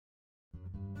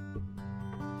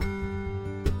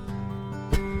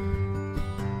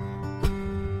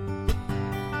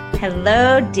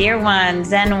Hello, dear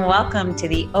ones, and welcome to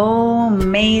the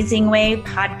Amazing Way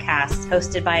podcast,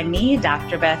 hosted by me,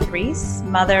 Dr. Beth Reese,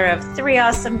 mother of 3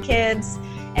 awesome kids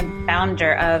and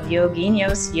founder of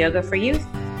Yoginos Yoga for Youth.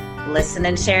 Listen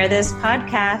and share this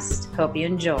podcast. Hope you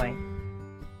enjoy.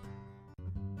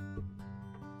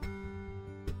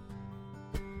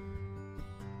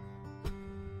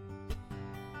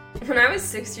 When I was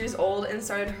 6 years old and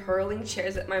started hurling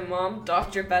chairs at my mom,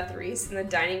 Dr. Beth Reese, in the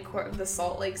dining court of the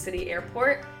Salt Lake City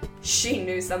airport, she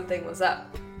knew something was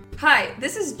up. Hi,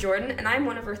 this is Jordan, and I'm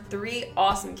one of her 3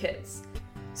 awesome kids.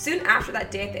 Soon after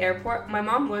that day at the airport, my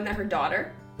mom learned that her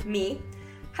daughter, me,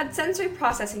 had sensory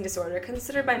processing disorder,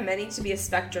 considered by many to be a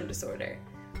spectrum disorder.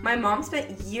 My mom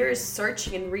spent years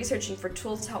searching and researching for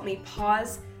tools to help me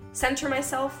pause, center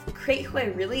myself, create who I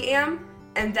really am,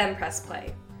 and then press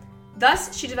play.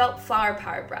 Thus, she developed Flower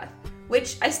Power Breath,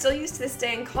 which I still use to this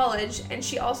day in college, and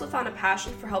she also found a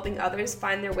passion for helping others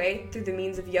find their way through the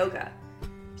means of yoga.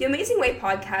 The Amazing Way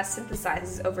podcast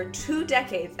synthesizes over 2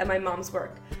 decades of my mom's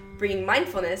work, bringing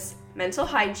mindfulness, mental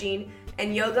hygiene,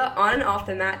 and yoga on and off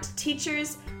the mat to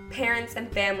teachers, parents,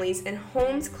 and families in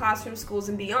homes, classrooms, schools,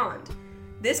 and beyond.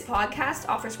 This podcast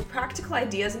offers practical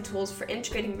ideas and tools for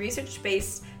integrating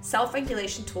research-based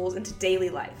self-regulation tools into daily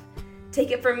life.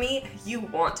 Take it from me, you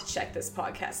want to check this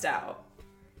podcast out.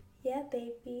 Yeah,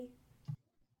 baby.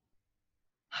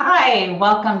 Hi,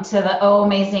 welcome to the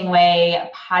Amazing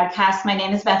Way podcast. My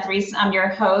name is Beth Reese. I'm your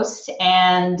host,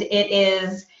 and it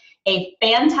is a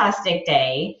fantastic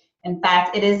day. In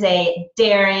fact, it is a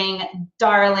daring,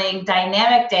 darling,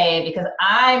 dynamic day because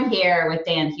I'm here with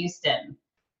Dan Houston.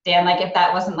 Dan, like if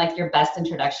that wasn't like your best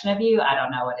introduction of you, I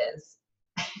don't know what is.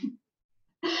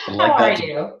 How are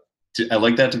you? I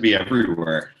like that to be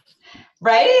everywhere.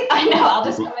 Right? I know. I'll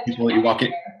just come into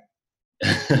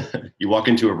you walk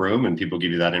into a room and people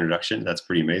give you that introduction. That's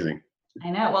pretty amazing.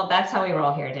 I know. Well, that's how we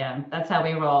roll here, Dan. That's how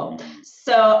we roll.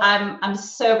 So I'm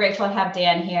so grateful to have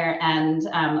Dan here. And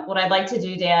what I'd like to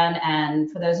do, Dan, and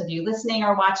for those of you listening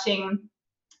or watching,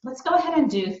 let's go ahead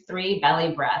and do 3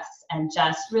 belly breaths and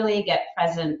just really get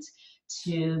present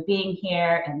to being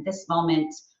here in this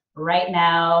moment right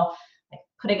now.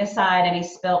 Putting aside any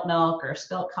spilt milk or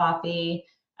spilt coffee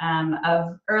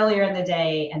of earlier in the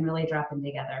day and really dropping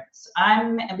together. So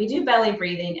and we do belly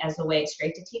breathing as a way, it's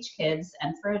great to teach kids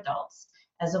and for adults,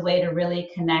 as a way to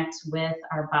really connect with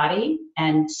our body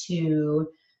and to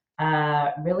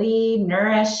really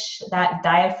nourish that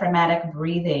diaphragmatic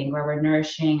breathing where we're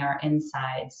nourishing our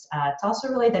insides. It's also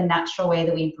really the natural way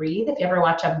that we breathe. If you ever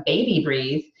watch a baby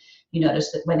breathe, you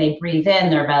notice that when they breathe in,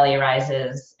 their belly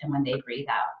rises, and when they breathe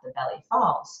out, the belly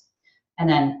falls. And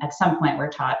then at some point,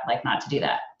 we're taught like not to do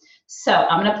that. So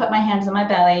I'm going to put my hands on my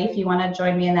belly. If you want to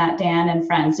join me in that, Dan and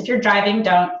friends. If you're driving,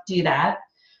 don't do that.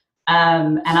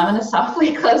 And I'm going to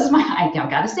softly close my eyes. I've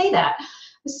got to say that.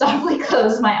 Softly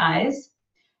close my eyes.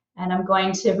 And I'm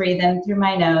going to breathe in through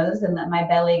my nose and let my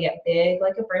belly get big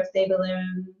like a birthday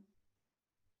balloon.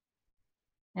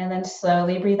 And then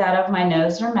slowly breathe out of my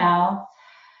nose or mouth.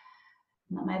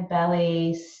 Let my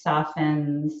belly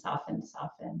soften, soften,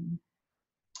 soften.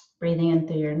 Breathing in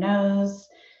through your nose,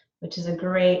 which is a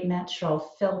great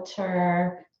natural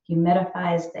filter,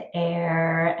 humidifies the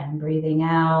air, and breathing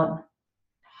out.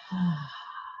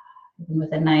 Even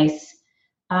with a nice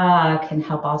can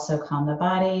help also calm the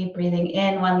body. Breathing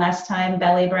in one last time,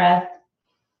 belly breath.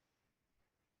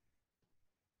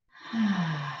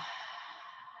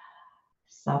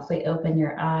 Softly open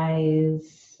your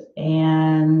eyes.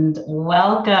 And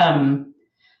welcome.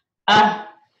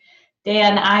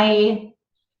 Dan, I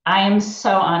am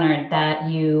so honored that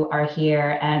you are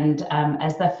here. And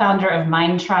as the founder of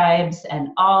Mind Tribes and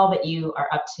all that you are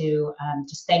up to,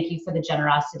 just thank you for the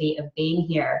generosity of being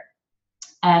here.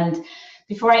 And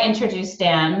before I introduce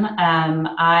Dan,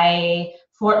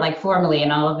 formally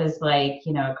and all of his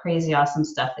crazy awesome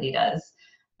stuff that he does,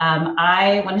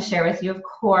 I want to share with you, of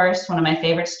course, one of my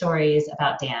favorite stories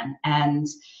about Dan. And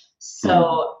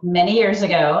so many years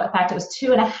ago, in fact, it was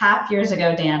 2.5 years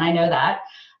ago, Dan, I know that,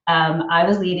 I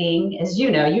was leading, as you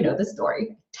know the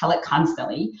story, tell it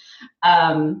constantly.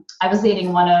 I was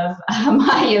leading one of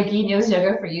my Yoginos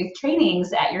Yoga for Youth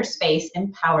trainings at your space,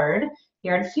 Empowered,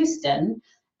 here in Houston.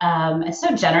 It's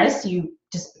so generous. You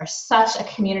just are such a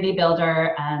community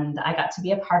builder, and I got to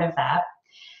be a part of that.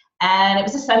 And it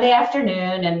was a Sunday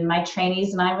afternoon, and my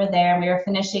trainees and I were there, and we were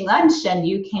finishing lunch, and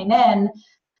you came in,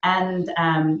 and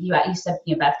you said,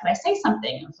 Beth, can I say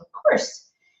something? And I was, of course.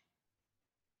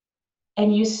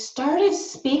 And you started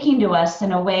speaking to us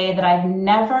in a way that I've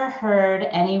never heard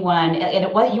anyone,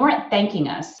 you weren't thanking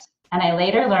us. And I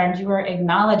later learned you were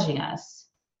acknowledging us.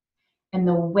 and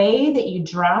the way that you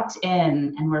dropped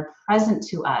in and were present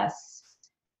to us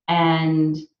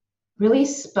and really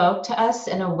spoke to us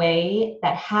in a way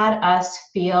that had us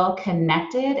feel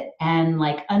connected and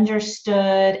like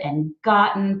understood and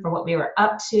gotten for what we were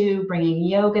up to, bringing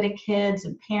yoga to kids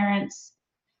and parents.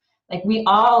 Like we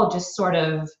all just sort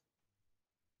of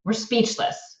were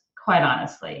speechless, quite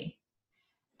honestly.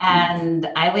 And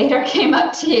I later came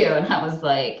up to you and I was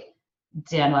like,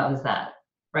 Dan, what was that?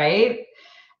 Right?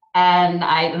 And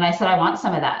I said, I want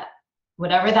some of that.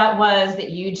 Whatever that was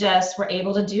that you just were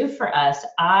able to do for us,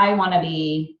 I want to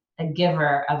be a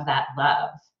giver of that love.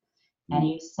 And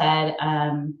you said,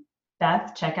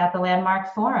 Beth, check out the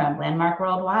Landmark Forum, Landmark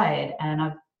Worldwide. And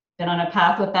I've been on a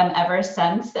path with them ever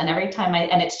since. And every time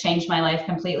and it's changed my life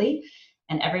completely.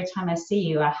 And every time I see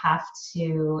you, I have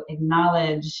to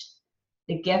acknowledge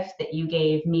the gift that you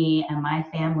gave me and my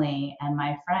family and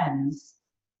my friends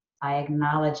by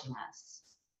acknowledging us.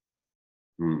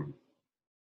 Mm.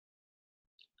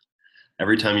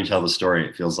 Every time you tell the story,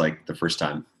 it feels like the first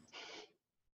time.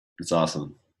 It's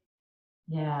awesome.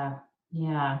 Yeah.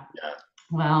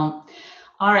 Well,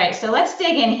 all right. So let's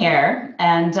dig in here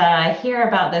and hear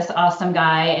about this awesome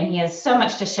guy. And he has so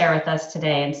much to share with us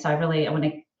today. And so I want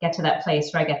to get to that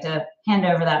place where I get to hand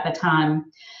over that baton.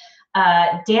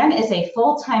 Dan is a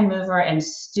full-time mover and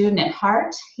student at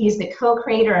heart. He's the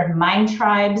co-creator of Mind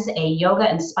Tribes, a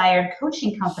yoga-inspired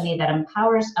coaching company that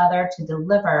empowers others to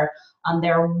deliver on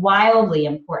their wildly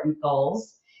important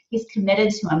goals. He's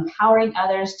committed to empowering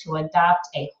others to adopt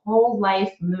a whole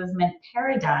life movement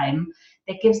paradigm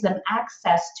that gives them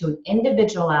access to an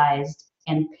individualized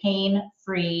and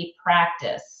pain-free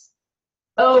practice.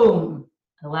 Boom!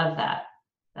 I love that.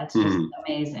 That's just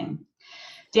amazing.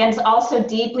 Dan's also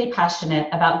deeply passionate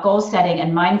about goal setting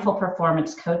and mindful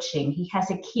performance coaching. He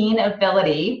has a keen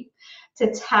ability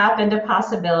to tap into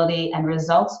possibility and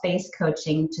results-based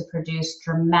coaching to produce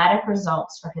dramatic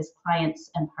results for his clients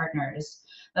and partners.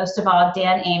 Most of all,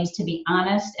 Dan aims to be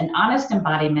an honest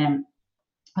embodiment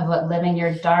of what living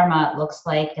your Dharma looks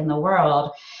like in the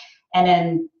world. And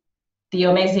in the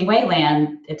Amazing Way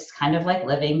land, it's kind of like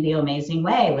living the amazing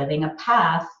way, living a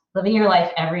path, living your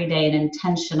life every day in an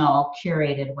intentional,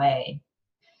 curated way.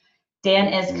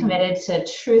 Dan is committed to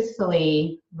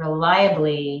truthfully,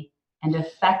 reliably, and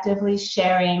effectively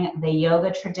sharing the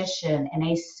yoga tradition in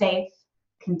a safe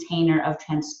container of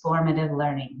transformative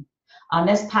learning. On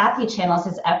this path, he channels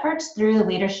his efforts through the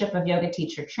leadership of yoga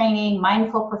teacher training,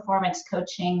 mindful performance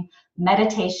coaching,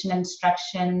 meditation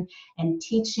instruction, and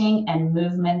teaching and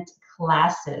movement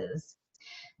classes.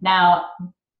 Now,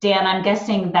 Dan, I'm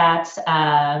guessing that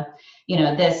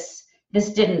this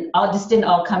didn't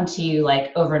all come to you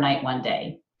like overnight one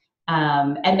day,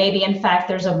 and maybe in fact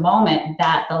there's a moment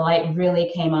that the light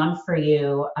really came on for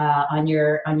you on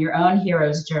your own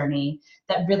hero's journey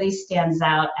that really stands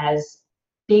out as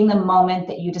being the moment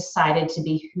that you decided to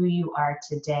be who you are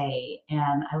today.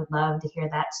 And I would love to hear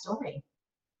that story.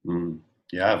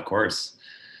 Yeah, of course.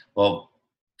 Well,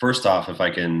 first off, if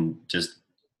I can just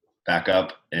back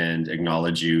up and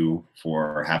acknowledge you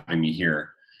for having me here.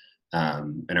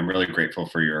 And I'm really grateful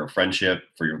for your friendship,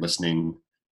 for your listening,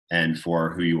 and for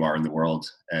who you are in the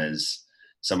world as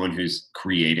someone who's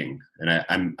creating. And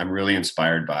I'm really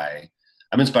inspired by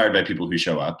people who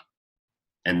show up.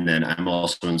 And then I'm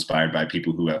also inspired by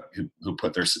people who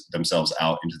put themselves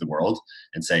out into the world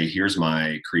and say, here's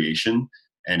my creation.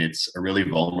 And it's a really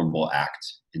vulnerable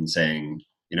act in saying,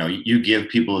 you give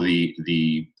people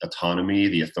the autonomy,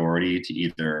 the authority to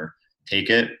either take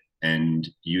it and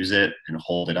use it and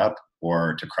hold it up,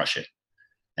 or to crush it.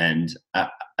 And I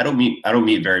don't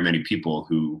meet very many people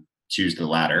who choose the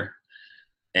latter.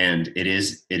 And it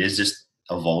is just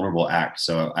a vulnerable act.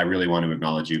 So I really want to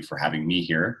acknowledge you for having me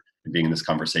here and being in this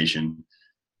conversation.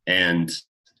 And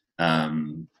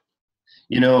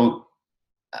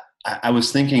I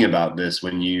was thinking about this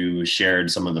when you shared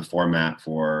some of the format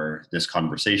for this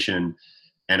conversation,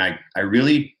 and I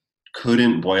really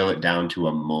couldn't boil it down to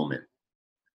a moment.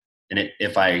 And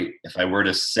if I were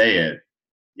to say it,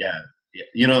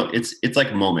 it's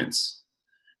like moments.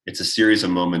 It's a series of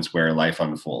moments where life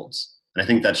unfolds. And I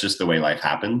think that's just the way life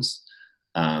happens.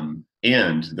 And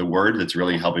the word that's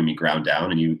really helping me ground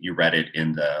down, and you read it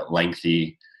in the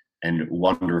lengthy and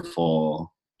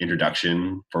wonderful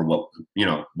introduction for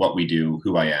what we do,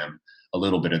 who I am, a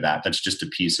little bit of that. That's just a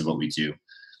piece of what we do.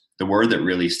 The word that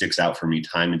really sticks out for me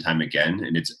time and time again,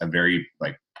 and it's a very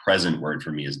present word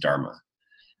for me, is Dharma.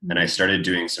 And I started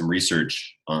doing some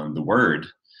research on the word,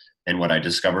 and what I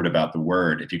discovered about the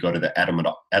word, if you go to the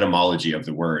etymology of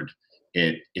the word,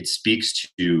 it speaks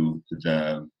to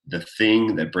the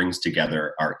thing that brings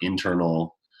together our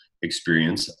internal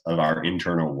experience of our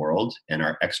internal world and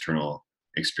our external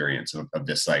experience of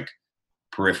this like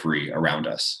periphery around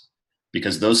us,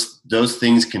 because those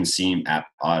things can seem at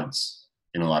odds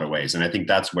in a lot of ways. And I think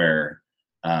that's where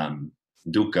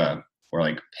dukkha, or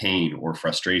like pain or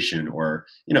frustration, or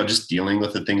just dealing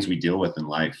with the things we deal with in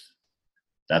life,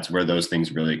 that's where those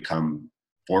things really come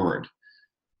forward.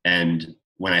 And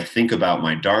when I think about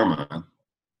my dharma,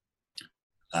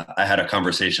 I had a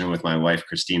conversation with my wife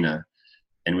Christina,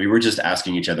 and we were just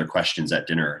asking each other questions at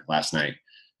dinner last night,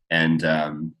 and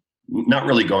not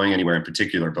really going anywhere in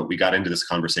particular, but we got into this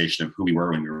conversation of who we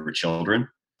were when we were children,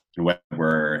 and whether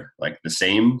we're like the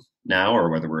same now or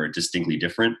whether we're distinctly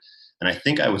different. And I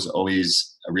think I was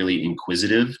always a really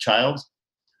inquisitive child,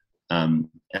 and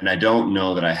I don't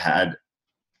know that I had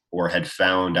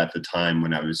found at the time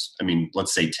when I was,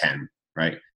 let's say 10,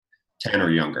 right? 10 or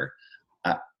younger.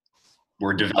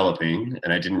 We're developing,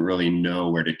 and I didn't really know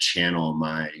where to channel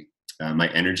my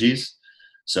energies.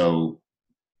 So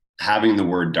having the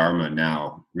word dharma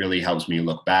now really helps me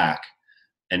look back,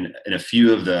 and a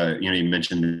few of the, you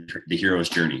mentioned the hero's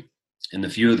journey, and the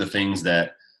few of the things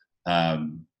that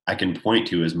I can point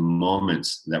to as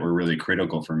moments that were really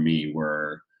critical for me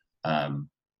were the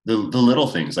little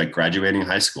things like graduating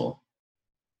high school,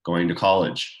 going to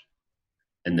college,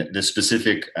 and the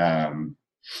specific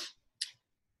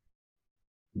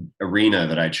arena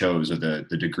that I chose, or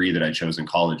the degree that I chose in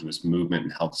college, was movement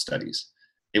and health studies.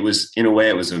 It was, in a way,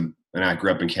 and I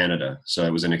grew up in Canada, so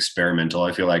it was an experimental.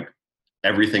 I feel like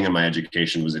everything in my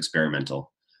education was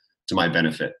experimental to my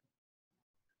benefit.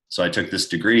 So I took this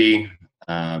degree.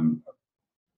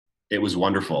 It was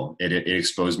wonderful. It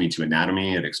exposed me to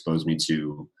anatomy. It exposed me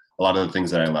to a lot of the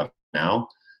things that I love now,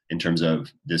 in terms of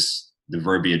the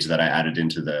verbiage that I added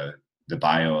into the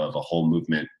bio of a whole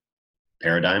movement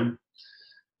paradigm.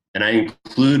 And I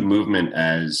include movement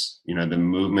as, the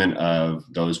movement of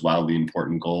those wildly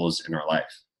important goals in our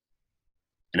life.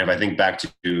 And if I think back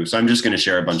to, so I'm just going to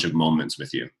share a bunch of moments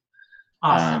with you.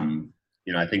 Awesome.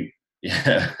 I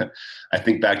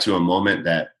think back to a moment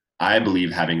that I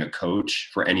believe having a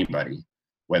coach for anybody,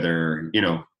 whether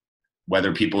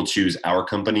people choose our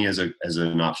company as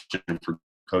an option for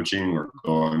coaching, or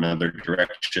go another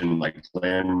direction like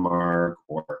Landmark,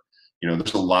 or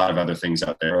there's a lot of other things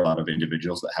out there, a lot of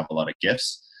individuals that have a lot of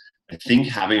gifts. I think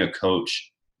having a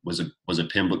coach was a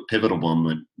pivotal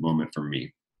moment for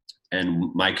me.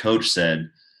 And my coach said,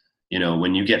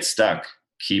 when you get stuck,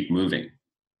 keep moving.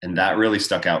 And that really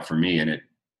stuck out for me. And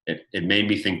it made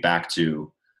me think back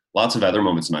to lots of other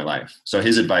moments in my life. So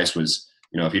his advice was,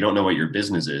 if you don't know what your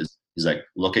business is, he's like,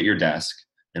 look at your desk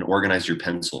and organize your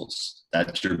pencils.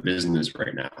 That's your business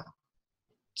right now.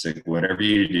 It's like, whatever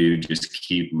you do, just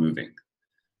keep moving.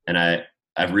 And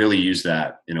I've really used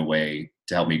that in a way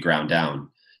to help me ground down.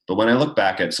 But when I look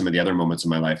back at some of the other moments in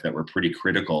my life that were pretty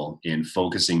critical in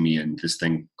focusing me in this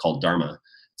thing called dharma,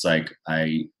 it's like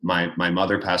my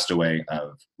mother passed away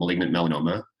of malignant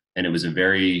melanoma, and it was a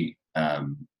very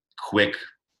quick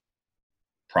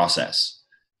process.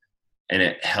 And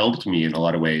it helped me in a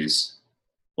lot of ways.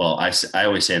 Well, I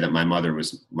always say that my mother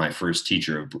was my first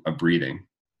teacher of breathing.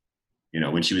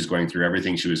 When she was going through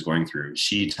everything she was going through,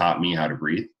 she taught me how to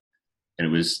breathe. And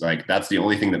it was like, that's the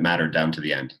only thing that mattered down to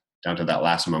the end, down to that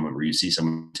last moment where you see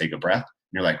someone take a breath,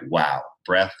 and you're like, wow,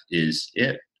 breath is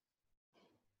it.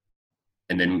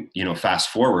 And then, fast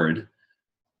forward,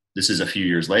 this is a few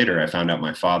years later, I found out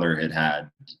my father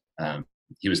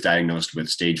he was diagnosed with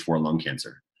stage 4 lung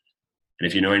cancer. And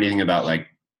if you know anything about like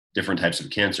different types of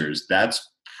cancers,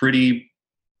 that's pretty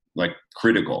like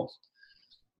critical.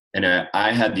 And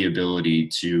I had the ability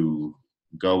to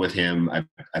go with him.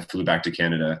 I flew back to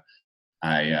Canada.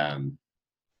 I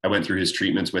went through his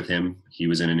treatments with him. He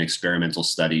was in an experimental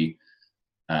study,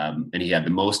 and he had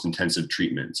the most intensive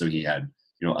treatment. So he had,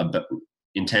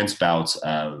 intense bouts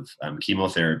of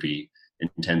chemotherapy,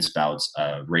 intense bouts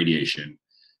of radiation.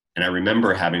 And I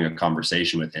remember having a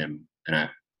conversation with him, and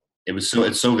it's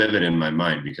so vivid in my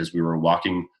mind, because we were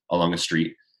walking along a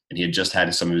street, and he had just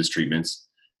had some of his treatments.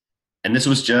 And this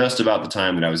was just about the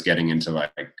time that I was getting into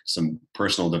like some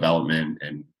personal development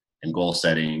and goal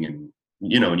setting and,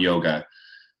 and yoga.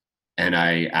 And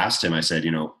I asked him, I said,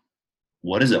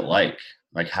 what is it like?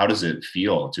 Like, how does it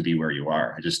feel to be where you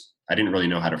are? I didn't really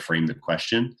know how to frame the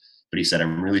question, but he said,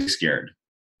 I'm really scared.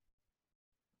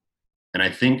 And I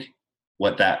think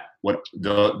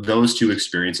those two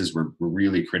experiences were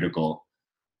really critical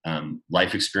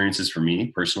life experiences for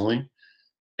me personally.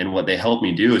 And what they helped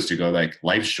me do is to go like,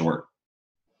 life's short.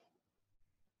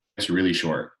 It's really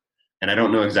short. And I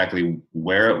don't know exactly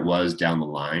where it was down the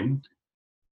line,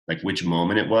 like which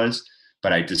moment it was,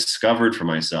 But I discovered for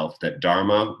myself that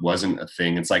Dharma wasn't a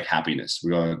thing. It's like happiness.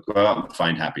 We go out and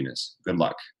find happiness. Good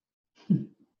luck.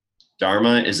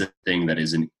 Dharma is a thing that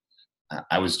is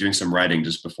I was doing some writing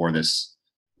just before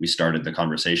we started the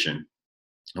conversation.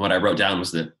 And what I wrote down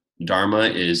was that Dharma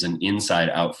is an inside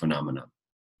out phenomenon.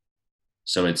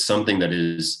 So it's something that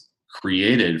is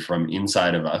created from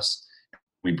inside of us.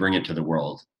 We bring it to the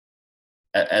world,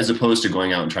 as opposed to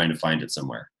going out and trying to find it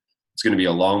somewhere. It's going to be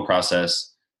a long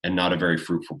process and not a very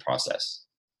fruitful process,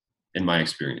 in my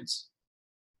experience.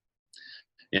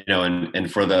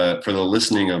 And for the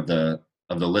listening of the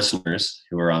listeners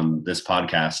who are on this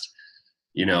podcast,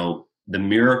 the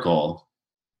miracle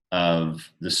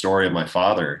of the story of my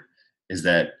father is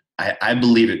that I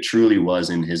believe it truly was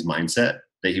in his mindset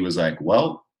that he was like,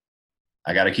 well,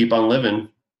 I got to keep on living.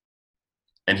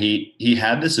 And he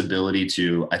had this ability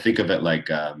to, I think of it like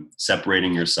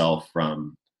separating yourself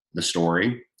from the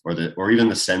story or even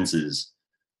the senses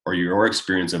or your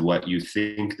experience of what you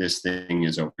think this thing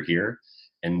is over here,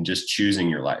 and just choosing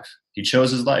your life. He chose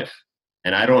his life.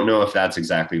 And I don't know if that's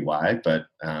exactly why, but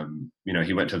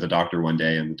he went to the doctor one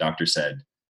day and the doctor said,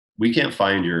 we can't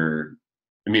find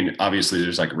obviously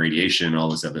there's like radiation and all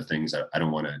those other things. I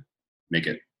don't want to make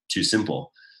it too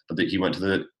simple, but he went to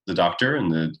the doctor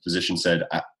and the physician said,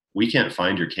 we can't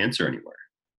find your cancer anywhere.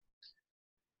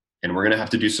 And we're going to have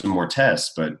to do some more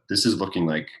tests, but this is looking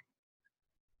like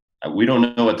we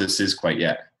don't know what this is quite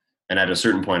yet. And at a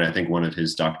certain point, I think one of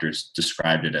his doctors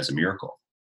described it as a miracle.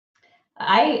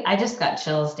 I just got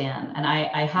chills, Dan, and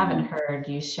I haven't heard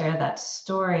you share that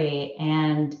story.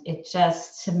 And it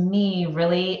just, to me,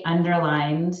 really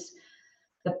underlines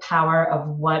the power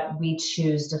of what we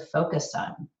choose to focus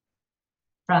on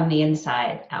from the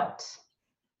inside out.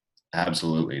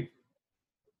 Absolutely.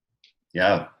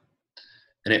 Yeah.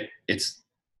 And it's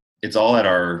all at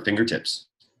our fingertips.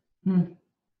 Like,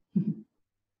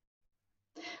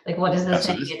 what is this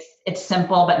thing? It's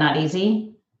simple, but not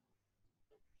easy.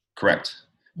 Correct.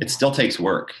 It still takes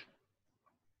work,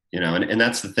 and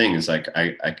that's the thing is like,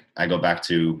 I go back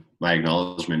to my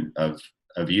acknowledgement of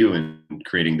you and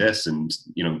creating this, and,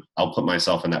 I'll put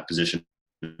myself in that position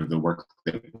of the work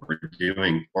that we're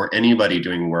doing, or anybody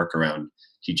doing work around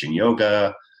teaching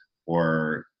yoga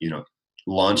or,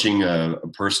 launching a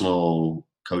personal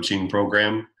coaching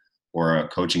program or a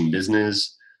coaching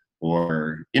business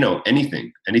or,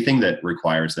 anything that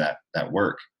requires that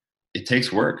work. It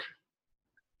takes work.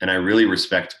 And I really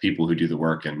respect people who do the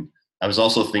work. And I was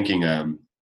also thinking,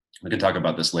 we can talk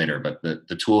about this later, but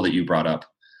the tool that you brought up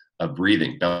of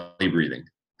breathing, belly breathing,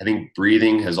 I think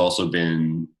breathing has also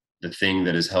been the thing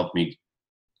that has helped me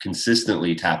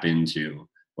consistently tap into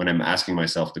when I'm asking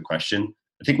myself the question.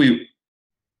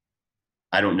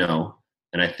 I don't know.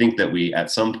 And I think that we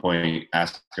at some point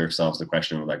ask ourselves the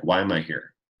question of like, why am I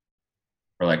here?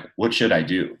 Or like, what should I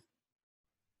do?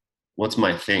 What's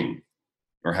my thing?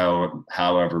 Or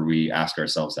however we ask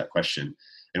ourselves that question.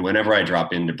 And whenever I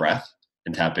drop into breath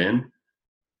and tap in,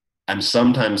 I'm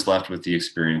sometimes left with the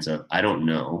experience of, I don't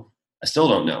know. I still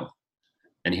don't know.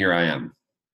 And here I am.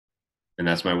 And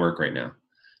that's my work right now.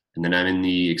 And then I'm in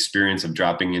the experience of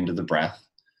dropping into the breath,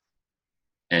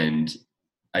 and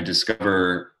I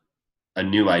discover a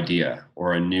new idea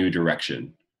or a new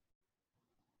direction.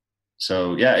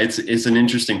 So yeah, it's an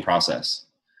interesting process.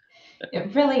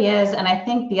 It really is. And I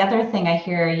think the other thing I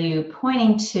hear you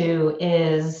pointing to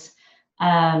is,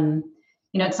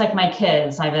 it's like my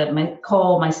kids.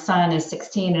 Cole, my son is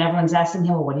 16, and everyone's asking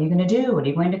him, well, what are you going to do? What are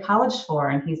you going to college for?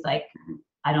 And he's like,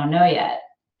 I don't know yet.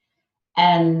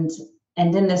 And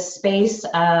in this space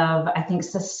of, I think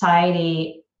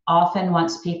society often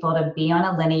wants people to be on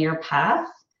a linear path.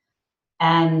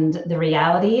 And the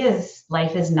reality is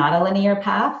life is not a linear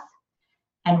path.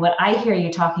 And what I hear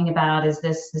you talking about is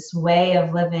this way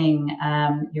of living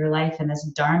your life in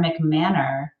this dharmic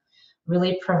manner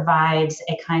really provides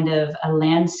a kind of a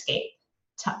landscape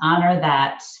to honor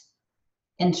that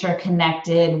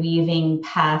interconnected, weaving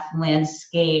path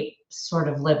landscape sort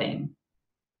of living.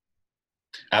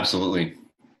 Absolutely.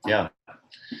 Yeah.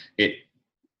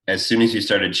 As soon as you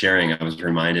started sharing, I was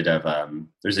reminded of,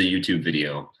 there's a YouTube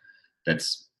video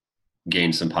that's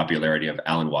gained some popularity of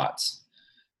Alan Watts.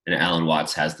 And Alan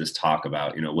Watts has this talk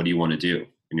about, what do you want to do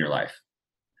in your life?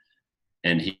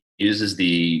 And he uses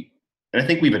and I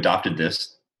think we've adopted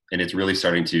this, and it's really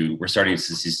we're starting to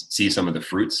see some of the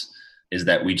fruits, is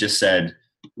that we just said,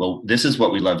 well, this is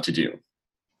what we love to do.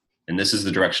 And this is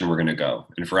the direction we're going to go.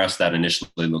 And for us, that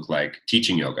initially looked like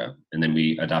teaching yoga. And then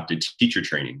we adopted teacher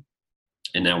training.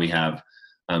 And now we have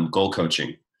goal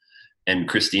coaching. And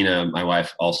Christina, my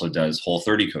wife, also does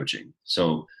Whole30 coaching.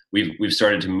 So we've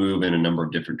started to move in a number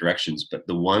of different directions. But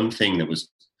the one thing that was,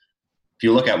 if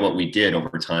you look at what we did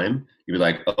over time, you'd be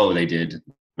like, oh, they did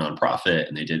nonprofit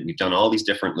and we've done all these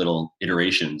different little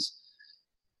iterations.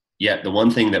 Yet the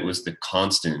one thing that was the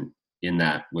constant in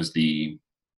that was the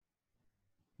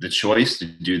choice to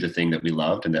do the thing that we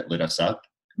loved and that lit us up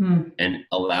and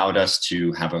allowed us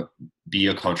to be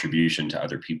a contribution to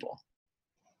other people.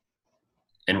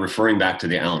 And referring back to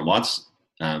the Alan Watts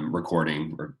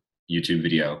recording or YouTube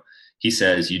video, he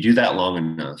says, you do that long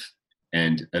enough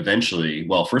and eventually,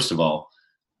 well, first of all,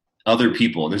 other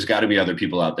people, there's got to be other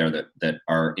people out there that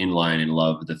are in line and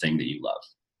love the thing that you love.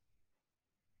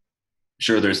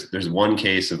 Sure, there's one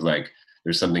case of like,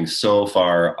 there's something so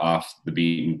far off the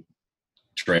beaten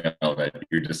trail that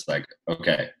you're just like,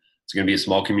 okay, it's going to be a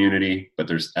small community, but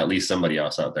there's at least somebody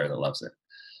else out there that loves it.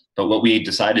 But what we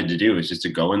decided to do is just to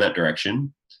go in that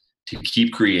direction, to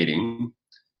keep creating.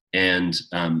 And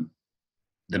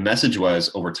the message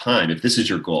was, over time, if this is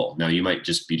your goal, now you might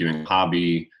just be doing a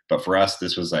hobby, but for us,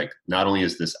 this was like, not only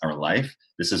is this our life,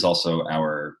 this is also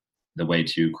the way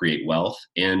to create wealth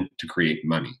and to create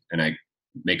money. And I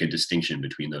make a distinction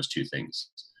between those two things,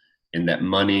 in that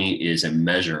money is a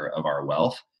measure of our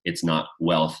wealth. It's not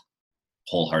wealth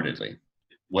wholeheartedly.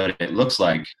 What it looks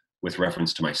like, with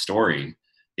reference to my story,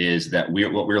 is that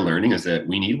what we're learning is that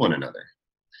we need one another.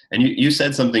 And you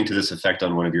said something to this effect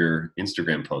on one of your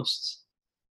Instagram posts.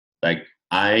 Like,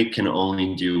 I can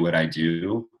only do what I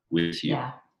do with you.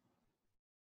 Yeah.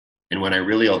 And when I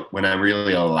really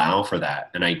allow for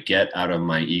that, and I get out of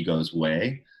my ego's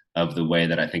way of the way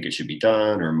that I think it should be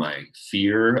done, or my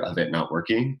fear of it not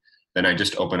working, then I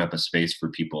just open up a space for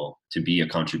people to be a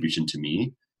contribution to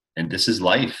me. And this is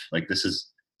life. Like, to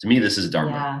me, this is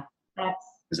Dharma. Yeah.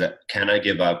 Can I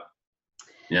give up?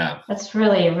 Yeah. That's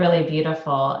really, really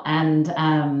beautiful. And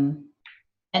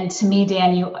to me,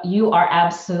 Dan, you are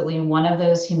absolutely one of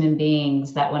those human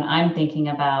beings that when I'm thinking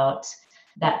about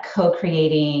that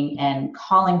co-creating and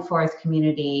calling forth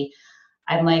community,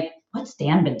 I'm like, what's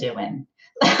Dan been doing?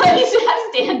 Has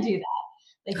Dan do that?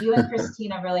 Like, you and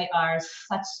Christina really are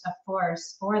such a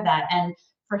force for that. And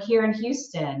for here in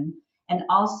Houston, and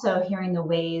also hearing the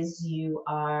ways you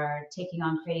are taking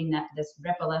on creating this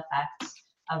ripple effect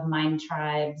of mind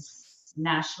tribes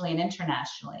nationally and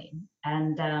internationally.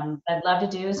 And I'd love to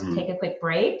do is take a quick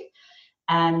break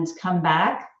and come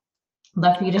back.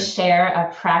 Love for you to share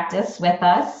a practice with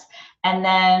us. And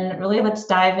then really let's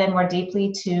dive in more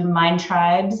deeply to mind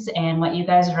tribes and what you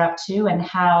guys are up to, and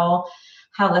how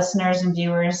listeners and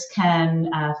viewers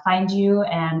can find you.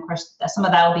 And of course, some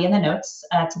of that will be in the notes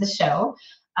to the show,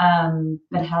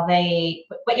 but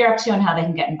what you're up to and how they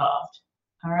can get involved.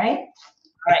 All right.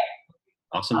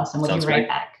 Awesome. We'll Sounds be right great.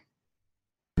 back.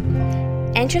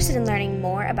 Interested in learning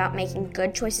more about making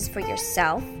good choices for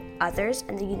yourself, others,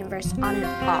 and the universe on and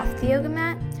off the yoga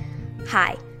mat?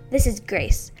 Hi, this is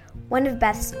Grace, one of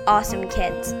Beth's awesome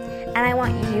kids, and I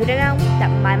want you to know that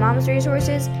my mom's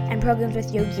resources and programs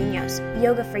with Yoginos,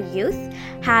 Yoga for Youth,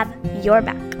 have your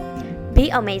back. Be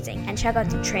amazing and check out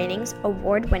the trainings,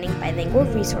 award-winning bilingual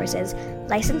resources,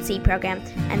 licensee program,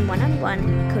 and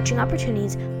one-on-one coaching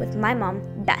opportunities with my mom,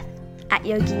 Beth, at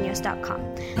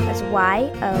yoginos.com. That's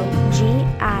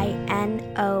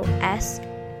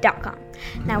YOGINOS.com.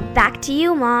 Now back to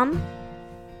you, Mom.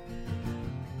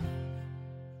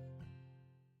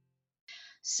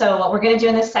 So what we're going to do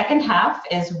in the second half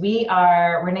is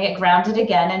we're going to get grounded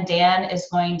again, and Dan is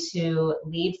going to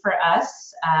lead for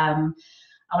us. I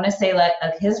want to say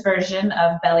his version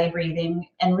of belly breathing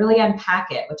and really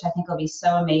unpack it, which I think will be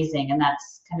so amazing. And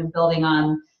that's kind of building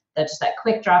on just that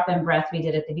quick drop in breath we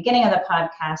did at the beginning of the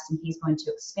podcast, and he's going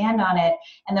to expand on it.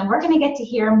 And then we're going to get to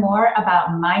hear more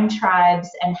about mind tribes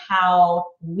and how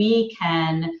we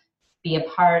can be a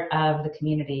part of the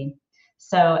community.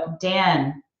 So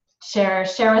Dan, share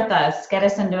with us, get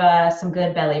us into some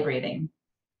good belly breathing.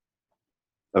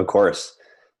 Of course.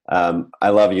 I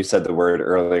love you said the word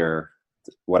earlier.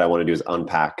 What I want to do is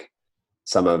unpack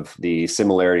some of the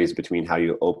similarities between how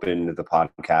you opened the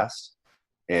podcast,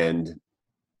 and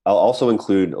I'll also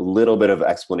include a little bit of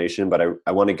explanation, but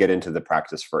I want to get into the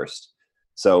practice first.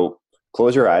 So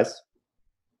close your eyes,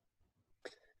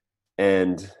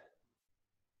 and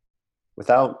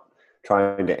without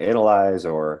trying to analyze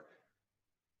or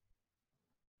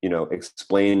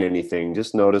explain anything,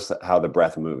 just notice how the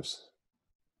breath moves.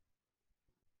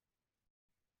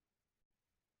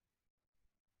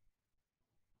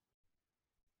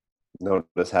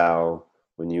 Notice how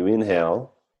when you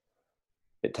inhale,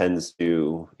 it tends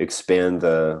to expand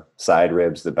the side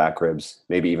ribs, the back ribs,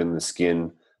 maybe even the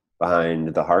skin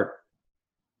behind the heart.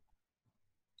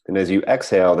 And as you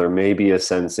exhale, there may be a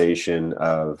sensation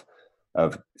of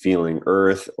feeling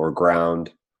earth or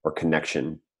ground or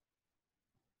connection.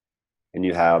 And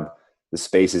you have the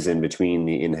spaces in between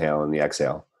the inhale and the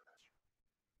exhale.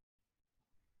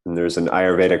 And there's an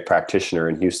Ayurvedic practitioner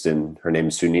in Houston, her name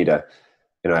is Sunita.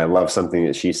 And I love something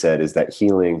that she said is that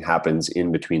healing happens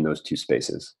in between those two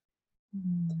spaces.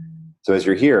 So as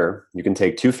you're here, you can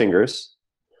take two fingers,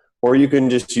 or you can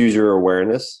just use your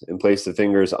awareness and place the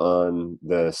fingers on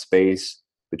the space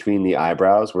between the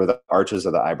eyebrows, where the arches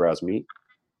of the eyebrows meet.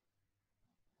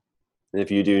 And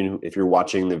if you're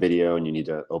watching the video and you need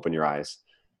to open your eyes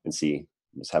and see,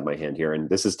 just have my hand here. And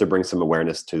this is to bring some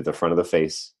awareness to the front of the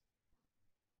face.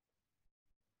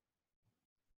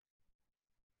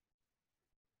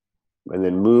 And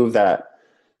then move that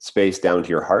space down to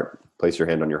your heart. Place your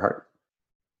hand on your heart.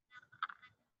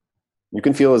 You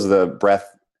can feel as the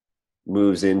breath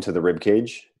moves into the rib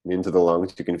cage, into the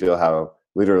lungs, you can feel how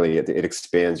literally it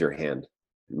expands your hand.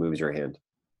 It moves your hand.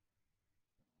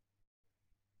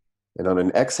 And on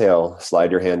an exhale,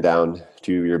 slide your hand down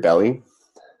to your belly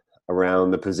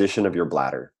around the position of your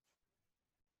bladder.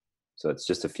 So it's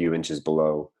just a few inches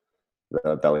below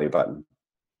the belly button.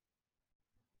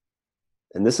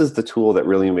 And this is the tool that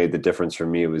really made the difference for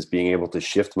me, was being able to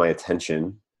shift my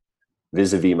attention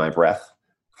vis-a-vis my breath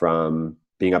from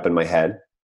being up in my head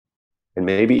and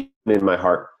maybe in my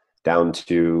heart down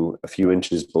to a few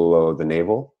inches below the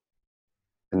navel.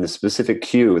 And the specific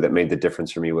cue that made the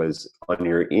difference for me was on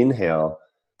your inhale,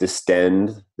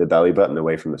 distend the belly button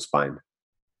away from the spine.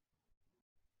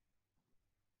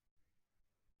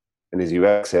 And as you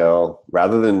exhale,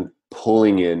 rather than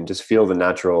pulling in, just feel the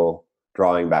natural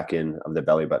drawing back in of the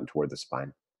belly button toward the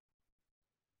spine.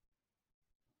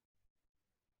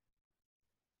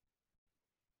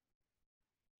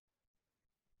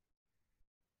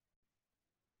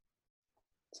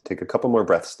 So take a couple more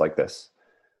breaths like this.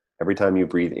 Every time you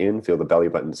breathe in, feel the belly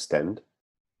button distend.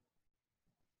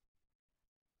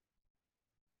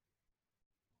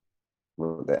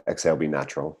 Well, the exhale be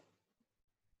natural.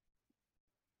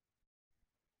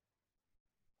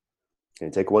 Okay,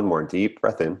 take one more deep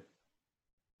breath in.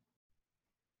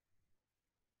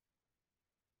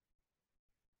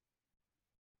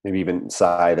 Maybe even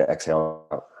sigh to exhale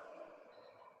out.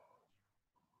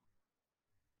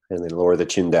 And then lower the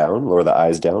chin down, lower the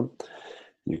eyes down.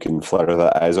 You can flutter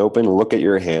the eyes open, look at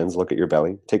your hands, look at your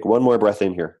belly. Take one more breath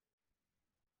in here.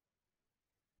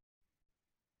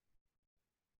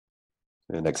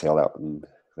 And exhale out and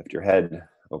lift your head,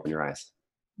 open your eyes.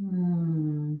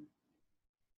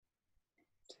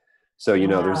 So,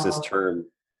 there's this term,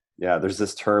 there's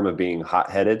this term of being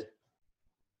hot-headed.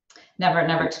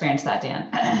 Never experienced that,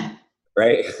 Dan.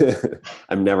 Right?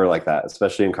 I'm never like that,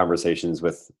 especially in conversations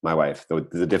with my wife,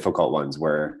 the difficult ones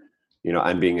where,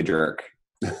 I'm being a jerk.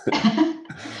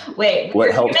 Wait,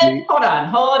 what helps me? Hold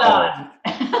on.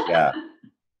 Yeah.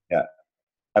 I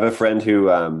have a friend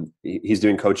who he's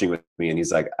doing coaching with me, and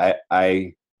he's like,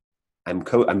 I'm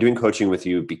doing coaching with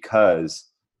you because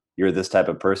you're this type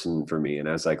of person for me. And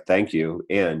I was like, thank you.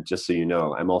 And just so you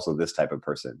know, I'm also this type of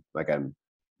person. Like I'm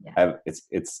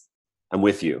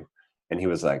with you. And he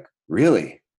was like,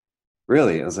 really?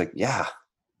 I was like, yeah.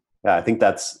 I think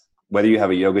that's, whether you have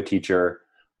a yoga teacher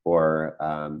or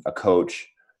a coach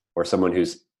or someone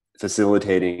who's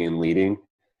facilitating and leading,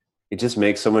 it just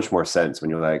makes so much more sense when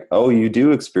you're like, oh, you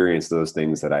do experience those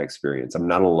things that I experience. I'm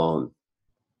not alone.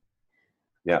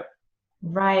 Yeah.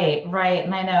 Right.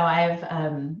 And I know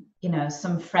I've,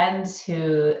 some friends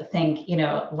who think,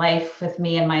 life with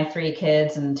me and my 3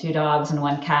 kids and 2 dogs and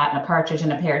 1 cat and a partridge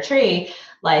in a pear tree,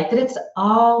 like that it's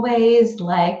always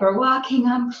like we're walking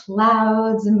on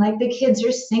clouds and like the kids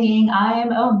are singing, I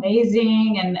am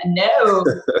amazing. And no,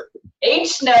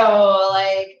 no,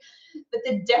 like, but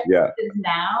the difference is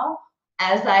now,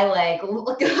 as I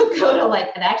go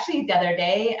to and actually the other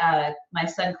day, my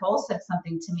son Cole said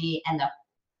something to me and the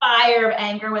fire of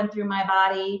anger went through my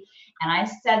body, and I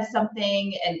said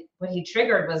something, and what he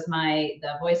triggered was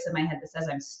the voice in my head that says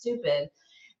I'm stupid,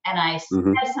 and I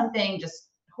said something just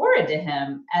horrid to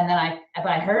him, and then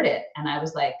I heard it, and I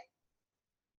was like,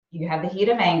 you have the heat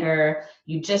of anger,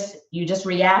 you just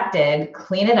reacted,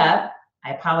 clean it up.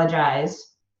 I apologized.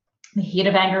 The heat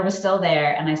of anger was still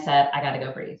there, and I said, I got to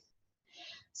go breathe.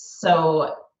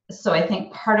 So I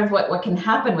think part of what can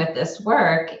happen with this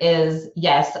work is,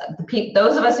 yes,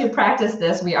 those of us who practice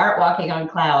this, we aren't walking on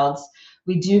clouds.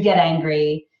 We do get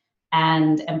angry.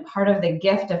 And part of the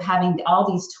gift of having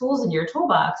all these tools in your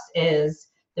toolbox is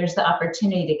there's the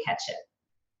opportunity to catch it,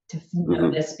 to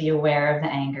notice, be aware of the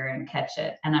anger and catch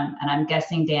it. And I'm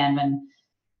guessing, Dan,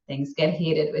 things get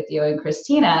heated with you and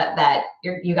Christina, that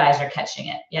you guys are catching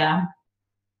it. Yeah.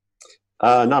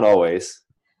 Not always.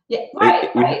 Yeah. Right.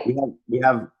 Right.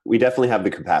 We definitely have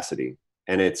the capacity,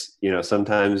 and it's,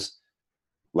 sometimes,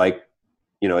 like,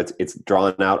 it's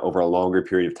drawn out over a longer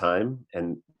period of time.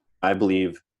 And I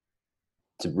believe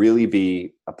to really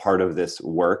be a part of this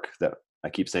work, that I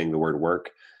keep saying the word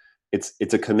work, it's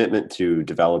a commitment to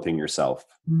developing yourself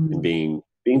and being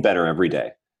better every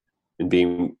day, and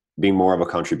being more of a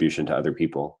contribution to other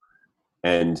people.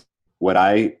 And what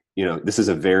this is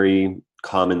a very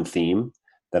common theme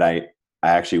that I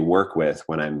actually work with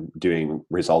when I'm doing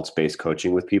results-based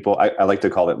coaching with people. I like to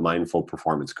call it mindful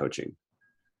performance coaching,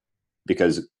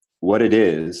 because what it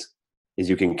is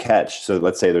you can catch. So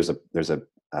let's say there's a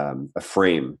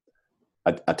frame,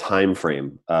 a time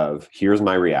frame of, here's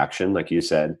my reaction. Like you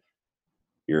said,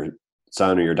 your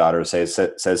son or your daughter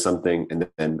says something, and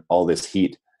then all this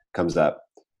heat comes up,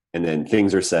 and then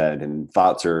things are said and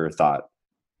thoughts are thought.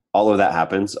 All of that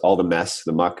happens, all the mess,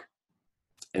 the muck.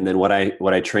 And then what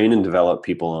I train and develop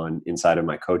people on inside of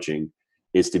my coaching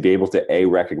is to be able to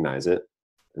recognize it.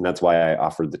 And that's why I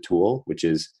offered the tool, which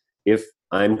is, if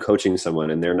I'm coaching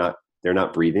someone and they're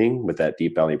not breathing with that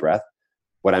deep belly breath,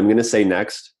 what I'm going to say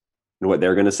next and what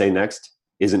they're going to say next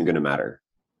isn't going to matter,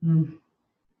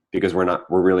 because we're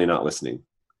really not listening.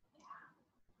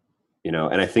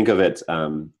 And I think of it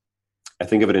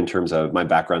in terms of my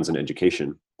background's in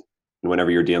education. And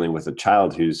whenever you're dealing with a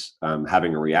child who's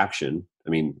having a reaction, I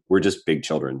mean, we're just big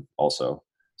children also.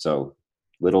 So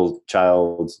little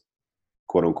child,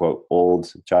 quote unquote,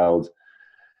 old child,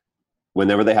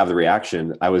 whenever they have the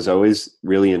reaction, I was always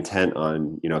really intent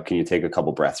on, can you take a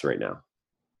couple breaths right now?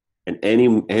 And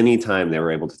any time they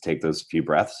were able to take those few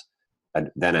breaths,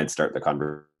 then I'd start the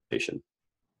conversation.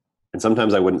 And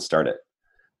sometimes I wouldn't start it.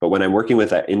 But when I'm working with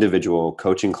that individual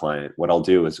coaching client, what I'll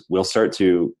do is we'll start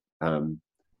to,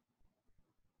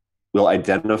 we'll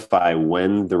identify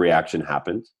when the reaction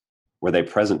happened, were they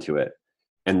present to it?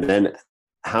 And then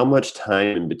how much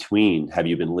time in between have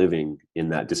you been living in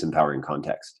that disempowering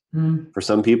context? For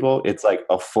some people, it's like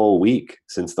a full week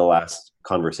since the last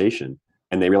conversation,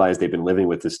 and they realize they've been living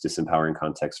with this disempowering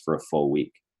context for a full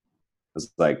week.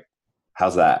 It's like,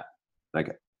 how's that?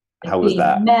 Like, how was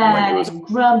that? Mad, and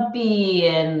grumpy,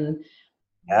 and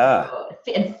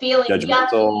and feeling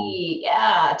judgmental.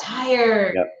 yucky,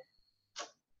 tired. Yep.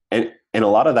 And a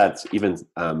lot of that's even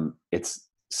it's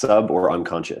sub or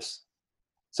unconscious.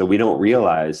 So we don't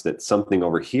realize that something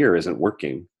over here isn't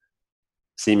working,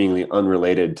 seemingly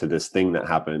unrelated to this thing that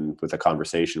happened with a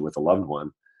conversation with a loved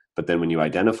one. But then when you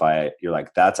identify it, you're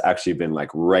like, that's actually been like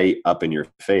right up in your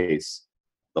face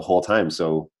the whole time.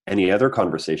 So any other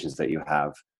conversations that you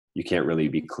have, you can't really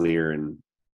be clear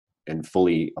and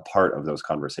fully a part of those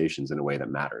conversations in a way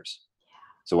that matters.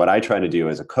 So what I try to do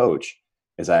as a coach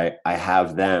is I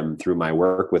have them, through my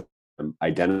work with them,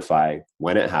 identify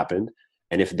when it happened.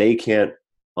 And if they can't,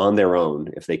 on their own,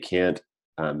 if they can't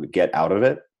get out of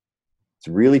it, it's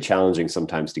really challenging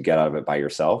sometimes to get out of it by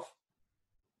yourself.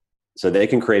 So they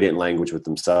can create it in language with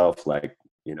themselves, like,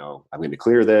 I'm going to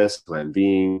clear this, I'm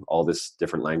being, all this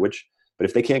different language. But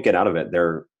if they can't get out of it,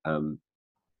 their kind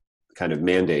of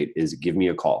mandate is, give me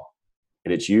a call.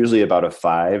 And it's usually about a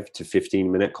 5 to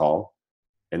 15 minute call.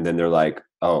 And then they're like,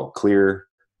 oh, clear,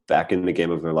 back in the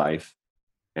game of their life,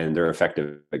 and they're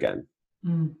effective again.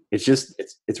 It's just,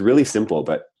 it's really simple,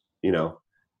 but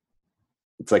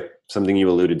it's like something you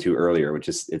alluded to earlier, which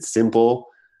is, it's simple.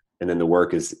 And then the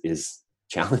work is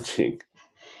challenging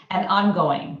and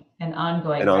ongoing.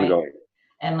 Right?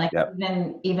 And like,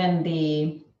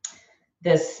 even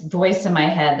this voice in my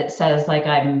head that says, like,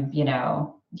 I'm,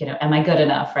 am I good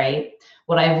enough? Right.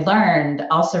 What I've learned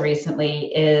also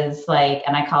recently is, like,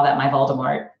 and I call that my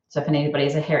Voldemort. So if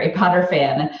anybody's a Harry Potter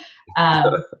fan,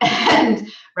 and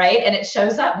it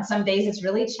shows up, and some days it's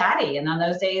really chatty. And on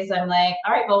those days I'm like,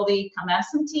 all right, Voldy, come have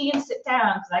some tea and sit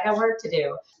down, because I got work to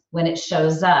do. When it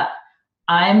shows up,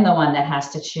 I'm the one that has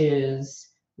to choose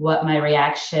what my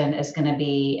reaction is going to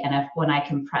be. And when I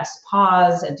can press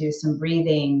pause and do some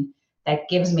breathing, that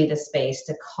gives me the space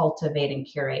to cultivate and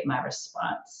curate my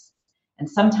response. And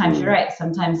sometimes you're right.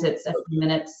 Sometimes it's a few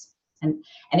minutes. And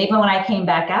even when I came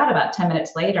back out about 10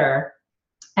 minutes later,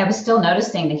 I was still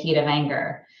noticing the heat of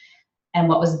anger. And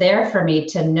what was there for me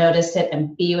to notice it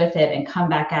and be with it and come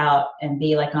back out and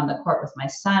be like on the court with my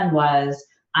son was,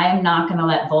 I am not going to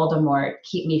let Voldemort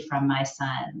keep me from my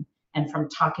son and from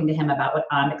talking to him about what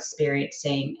I'm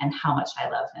experiencing and how much I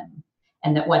love him.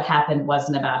 And that what happened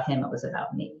wasn't about him, it was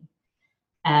about me.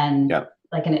 And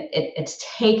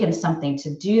it's taken something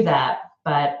to do that.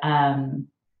 But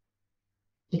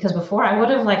Because before I would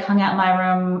have like hung out in my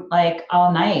room like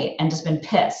all night and just been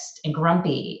pissed and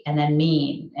grumpy and then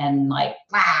mean and like,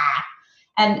 blah.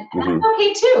 And that's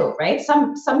okay too, right?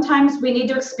 Sometimes we need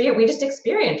to experience, we just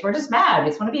experience, we're just mad. We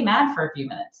just want to be mad for a few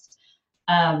minutes.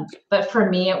 But for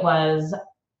me, it was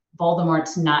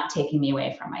Voldemort's not taking me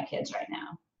away from my kids right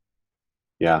now.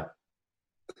 Yeah.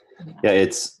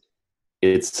 It's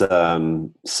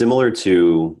similar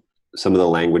to some of the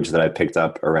language that I picked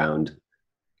up around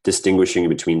distinguishing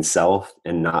between self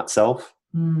and not self.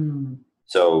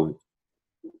 So,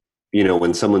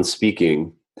 when someone's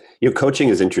speaking, coaching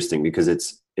is interesting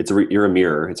because you're a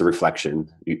mirror, it's a reflection.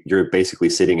 You're basically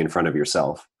sitting in front of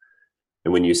yourself.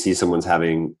 And when you see someone's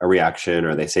having a reaction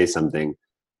or they say something,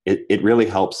 it really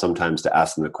helps sometimes to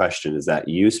ask them the question, is that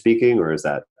you speaking or is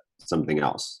that something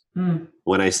else?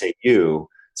 When I say you,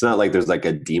 it's not like there's like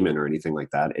a demon or anything like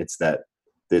that. It's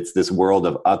this world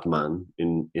of Atman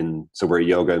so we're a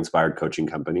yoga inspired coaching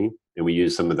company, and we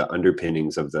use some of the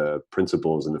underpinnings of the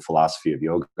principles and the philosophy of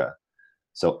yoga.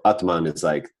 So Atman is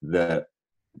like the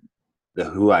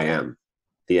who I am,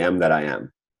 the am that I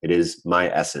am. It is my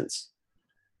essence.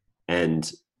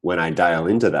 And when I dial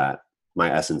into that,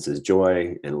 my essence is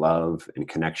joy and love and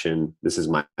connection. This is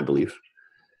my belief.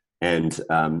 And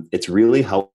it's really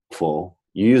helpful.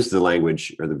 You use the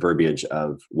language or the verbiage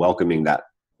of welcoming that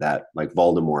like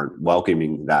Voldemort,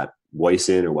 welcoming that voice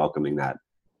in, or welcoming that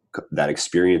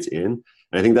experience in.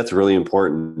 And I think that's really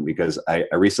important because I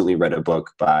recently read a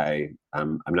book by,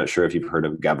 I'm not sure if you've heard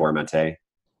of Gabor Mate.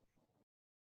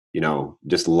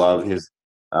 Just love his,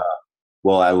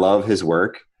 I love his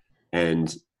work.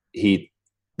 And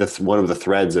one of the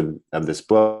threads of this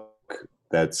book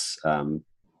that's,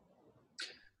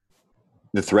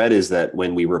 the thread is that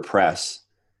when we repress,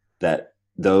 that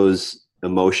those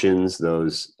emotions,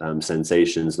 those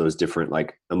sensations, those different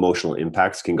like emotional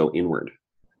impacts can go inward.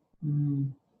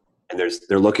 And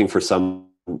they're looking for some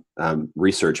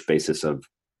research basis of,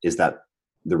 is that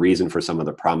the reason for some of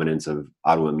the prominence of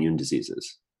autoimmune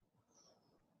diseases?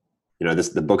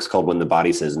 The book's called When the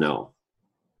Body Says No.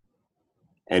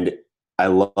 And I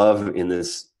love in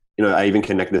this, I even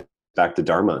connect this back to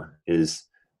Dharma, is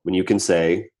when you can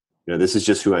say, this is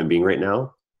just who I'm being right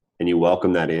now. And you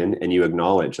welcome that in and you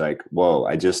acknowledge like, whoa,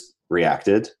 I just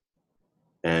reacted.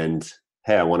 And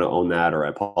hey, I want to own that, or I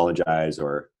apologize,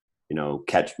 or,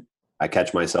 I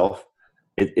catch myself.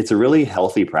 It's a really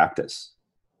healthy practice.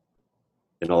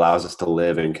 It allows us to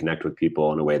live and connect with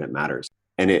people in a way that matters.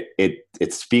 And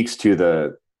it speaks to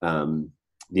the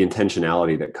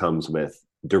intentionality that comes with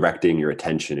directing your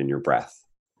attention and your breath.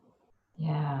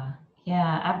 Yeah,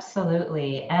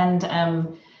 absolutely.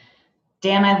 And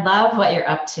Dan, I love what you're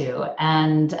up to.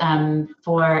 And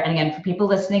again, for people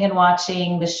listening and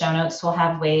watching, the show notes will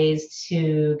have ways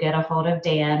to get a hold of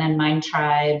Dan and Mind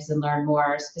Tribes and learn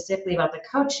more specifically about the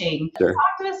coaching. Sure.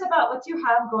 Talk to us about what you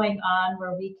have going on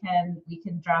where we can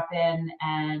drop in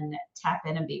and tap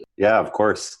in and be. Yeah, of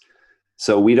course.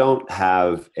 So we don't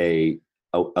have a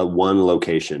one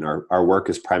location. Our work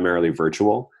is primarily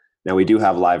virtual. Now we do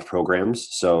have live programs.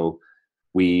 So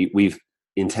we've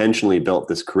intentionally built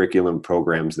this curriculum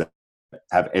programs that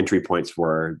have entry points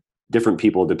for different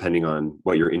people depending on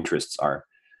what your interests are.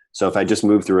 So if I just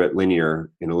move through it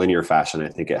in a linear fashion, I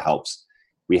think it helps.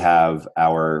 We have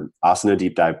our Asana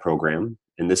Deep Dive program.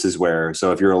 And this is where,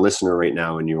 so if you're a listener right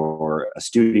now and you're a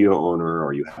studio owner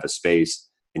or you have a space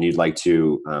and you'd like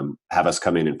to have us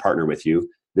come in and partner with you,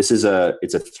 it's a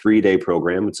 3-day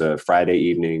program. It's a Friday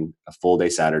evening, a full day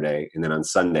Saturday, and then on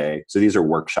Sunday. So these are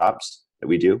workshops that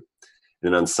we do.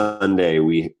 And then on Sunday,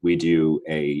 we do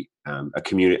a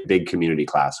big community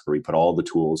class where we put all the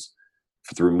tools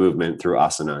through movement, through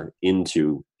asana,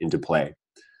 into play.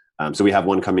 So we have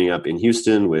one coming up in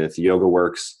Houston with Yoga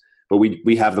Works, but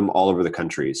we have them all over the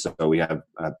country. So we have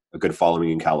a good following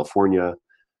in California,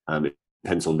 in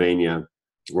Pennsylvania.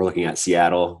 We're looking at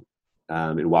Seattle,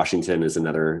 in Washington is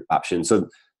another option. So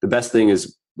the best thing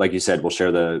is, like you said, we'll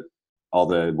share all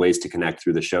the ways to connect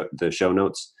through the show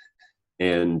notes.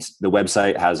 And the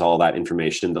website has all that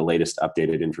information, the latest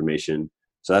updated information.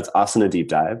 So that's Asana Deep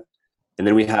Dive. And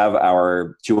then we have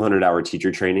our 200-hour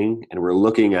teacher training. And we're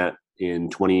looking at, in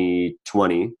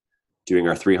 2020, doing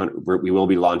our 300, we will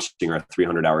be launching our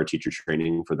 300-hour teacher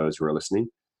training for those who are listening.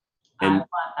 And I want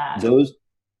that. Those,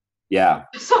 yeah.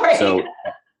 Sorry. So,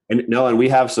 and we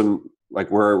have some, like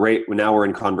we're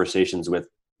in conversations with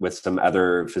some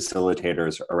other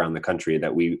facilitators around the country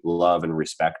that we love and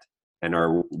respect, and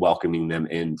are welcoming them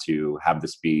in to have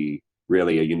this be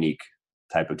really a unique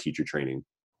type of teacher training.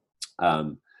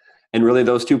 And And really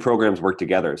those two programs work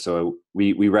together. So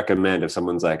we recommend if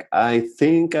someone's like, I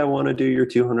think I want to do your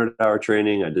 200-hour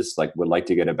training, I just would like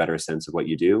to get a better sense of what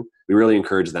you do, we really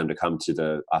encourage them to come to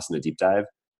the Asana Deep Dive.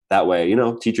 That way,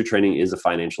 teacher training is a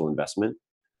financial investment.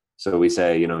 So we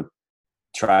say,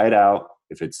 try it out.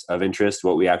 If it's of interest,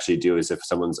 what we actually do is if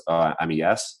someone's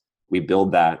MES, we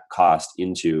build that cost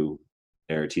into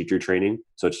their teacher training.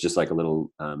 So it's just like a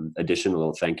little addition, a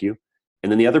little thank you.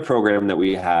 And then the other program that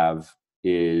we have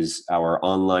is our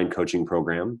online coaching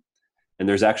program. And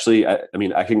there's actually,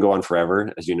 I can go on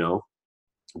forever, as you know,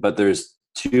 but there's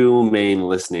two main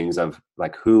listings of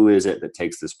who is it that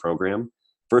takes this program.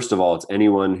 First of all, it's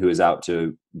anyone who is out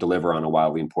to deliver on a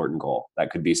wildly important goal.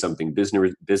 That could be something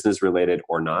business related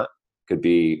or not. Could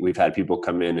be, we've had people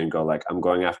come in and go I'm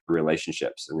going after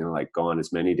relationships, and go on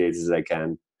as many dates as I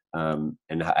can,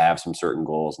 and I have some certain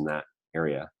goals in that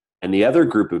area. And the other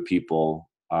group of people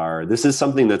this is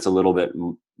something that's a little bit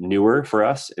newer for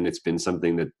us, and it's been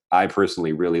something that I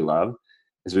personally really love,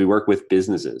 is we work with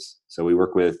businesses. So we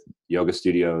work with yoga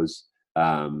studios,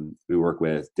 we work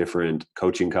with different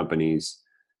coaching companies,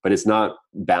 but it's not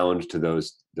bound to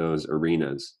those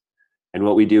arenas. And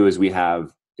what we do is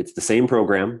it's the same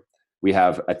program. We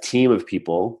have a team of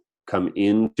people come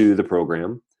into the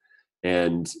program,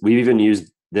 and we've even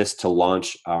used this to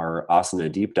launch our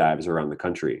Asana Deep Dives around the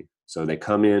country. So they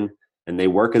come in and they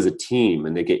work as a team,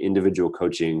 and they get individual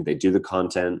coaching. They do the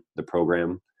content, the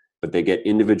program, but they get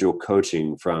individual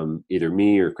coaching from either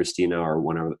me or Christina or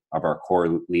one of our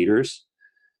core leaders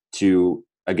to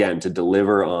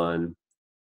deliver on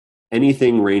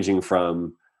anything ranging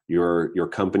from your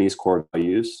company's core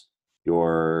values,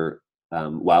 your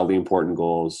wildly important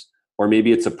goals, or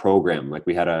maybe it's a program.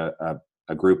 We had a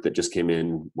group that just came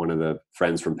in, one of the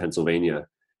friends from Pennsylvania,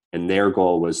 and their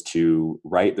goal was to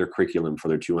write their curriculum for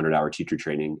their 200-hour teacher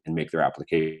training and make their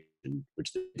application,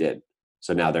 which they did.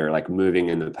 So now they're moving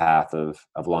in the path of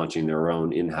launching their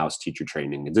own in-house teacher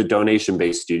training. It's a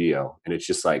donation-based studio, and it's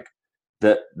just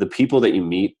the people that you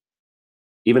meet,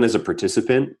 even as a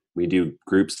participant. We do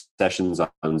group sessions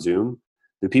on Zoom.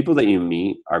 The people that you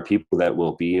meet are people that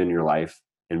will be in your life,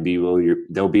 and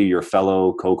they'll be your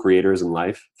fellow co-creators in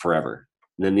life forever.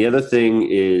 And then the other thing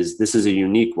is, this is a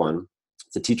unique one.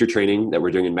 It's a teacher training that we're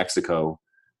doing in Mexico,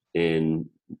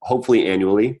 hopefully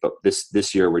annually, but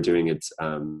this year we're doing it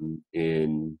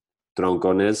in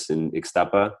Troncones in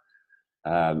Ixtapa,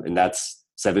 and that's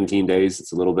 17 days.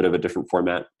 It's a little bit of a different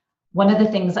format. One of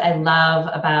the things I love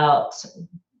about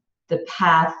the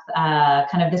path,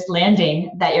 kind of this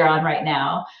landing that you're on right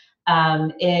now,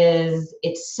 is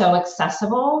it's so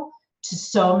accessible to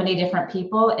so many different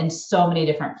people in so many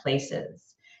different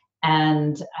places.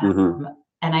 And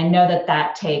and I know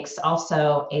that takes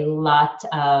also a lot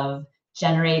of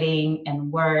generating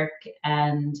and work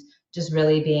and just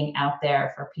really being out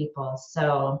there for people.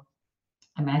 So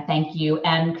I thank you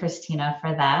and Christina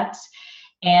for that.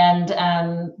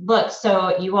 And look,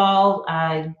 so you all,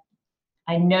 I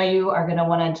know you are going to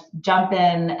want to jump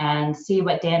in and see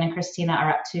what Dan and Christina are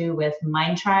up to with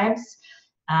Mind Tribes.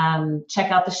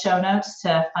 Check out the show notes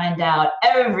to find out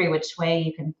every which way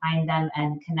you can find them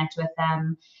and connect with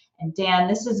them. And Dan,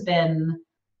 this has been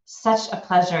such a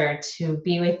pleasure to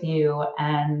be with you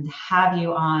and have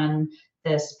you on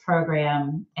this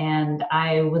program. And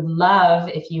I would love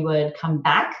if you would come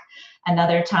back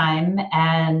another time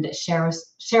and share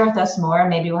with us more.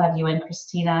 Maybe we'll have you and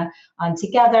Christina on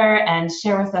together and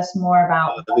share with us more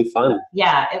about. That'd be fun.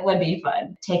 Yeah, it would be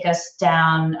fun. Take us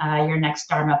down your next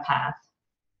Dharma path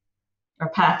or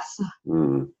paths.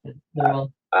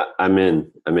 I'm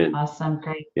in. Awesome.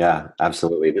 Great. Yeah,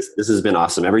 absolutely. This has been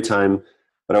awesome. Every time,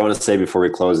 what I want to say before we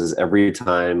close is every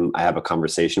time I have a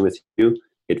conversation with you,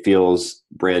 it feels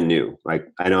brand new.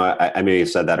 I know I may have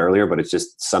said that earlier, but it's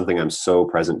just something I'm so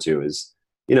present to is,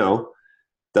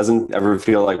 doesn't ever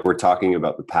feel like we're talking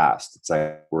about the past. It's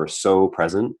we're so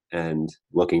present and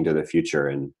looking to the future.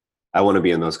 And I want to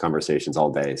be in those conversations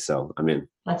all day. So I'm in.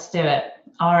 Let's do it.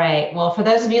 All right. Well, for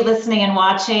those of you listening and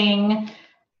watching,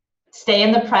 stay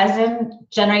in the present,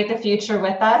 generate the future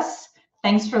with us.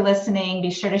 Thanks for listening.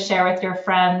 Be sure to share with your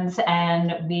friends,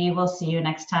 and we will see you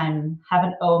next time. Have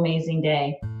an amazing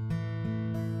day.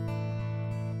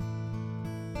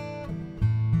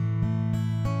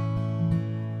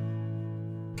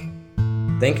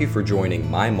 Thank you for joining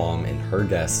my mom and her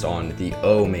guest on The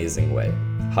Amazing Way.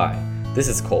 Hi, this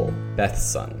is Cole, Beth's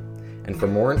son. And for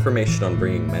more information on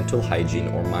bringing mental hygiene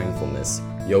or mindfulness,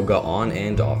 yoga on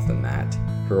and off the mat,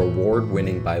 her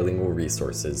award-winning bilingual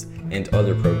resources, and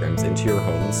other programs into your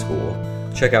home and school,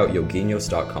 check out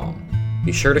yoginos.com.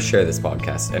 Be sure to share this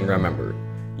podcast, and remember,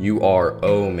 you are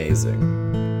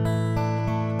amazing.